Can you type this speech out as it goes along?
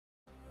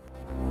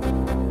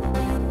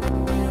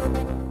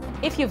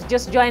If you've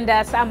just joined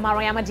us, I'm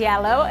Mariama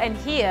Diallo, and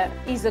here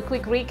is a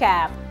quick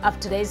recap of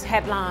today's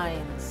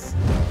headlines.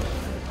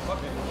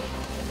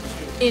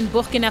 In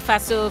Burkina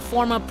Faso,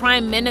 former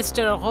Prime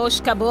Minister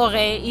Roch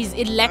Kabore is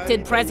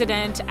elected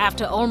president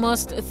after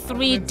almost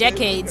 3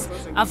 decades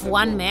of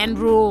one-man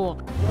rule.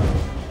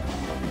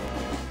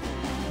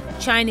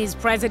 Chinese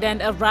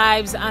president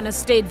arrives on a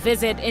state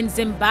visit in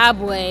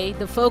Zimbabwe.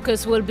 The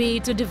focus will be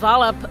to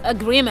develop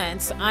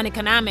agreements on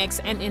economics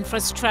and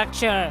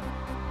infrastructure.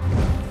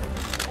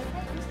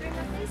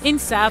 In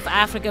South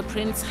Africa,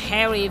 Prince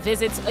Harry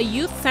visits a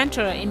youth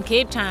center in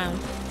Cape Town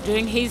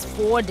during his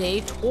 4-day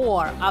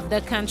tour of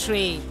the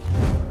country.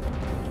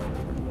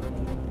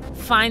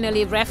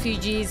 Finally,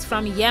 refugees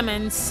from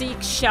Yemen seek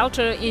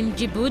shelter in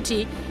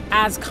Djibouti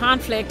as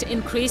conflict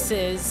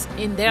increases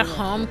in their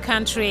home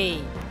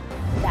country.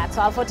 That's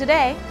all for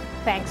today.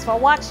 Thanks for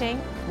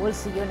watching. We'll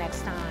see you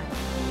next time.